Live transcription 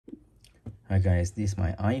Hi guys, this is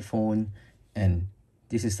my iPhone and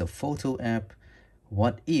this is the photo app.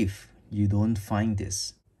 What if you don't find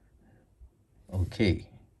this? Okay,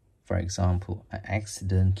 for example, I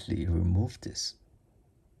accidentally removed this.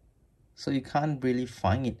 So you can't really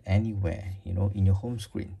find it anywhere, in your home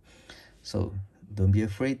screen. So don't be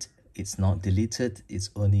afraid, it's not deleted, it's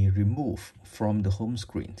only removed from the home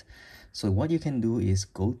screen. So what you can do is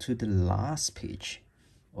go to the last page,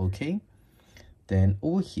 okay? Then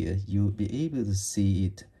over here, you'll be able to see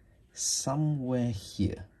it somewhere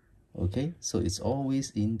here, okay? So it's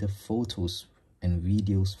always in the photos and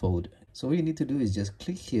videos folder. So what you need to do is just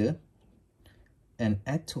click here and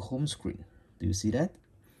add to home screen. Do you see that?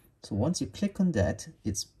 So once you click on that,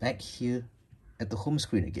 it's back here at the home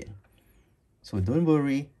screen again. So don't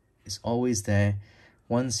worry, it's always there.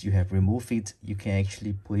 Once you have removed it, you can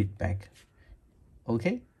actually put it back,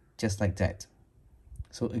 okay? Just like that.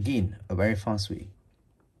 So again, a very fast way.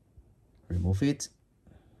 Remove it.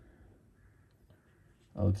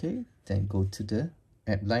 Okay, then go to the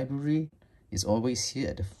app library. It's always here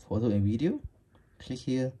at the photo and video. Click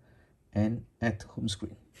here and add home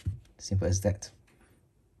screen. Simple as that.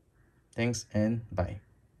 Thanks and bye.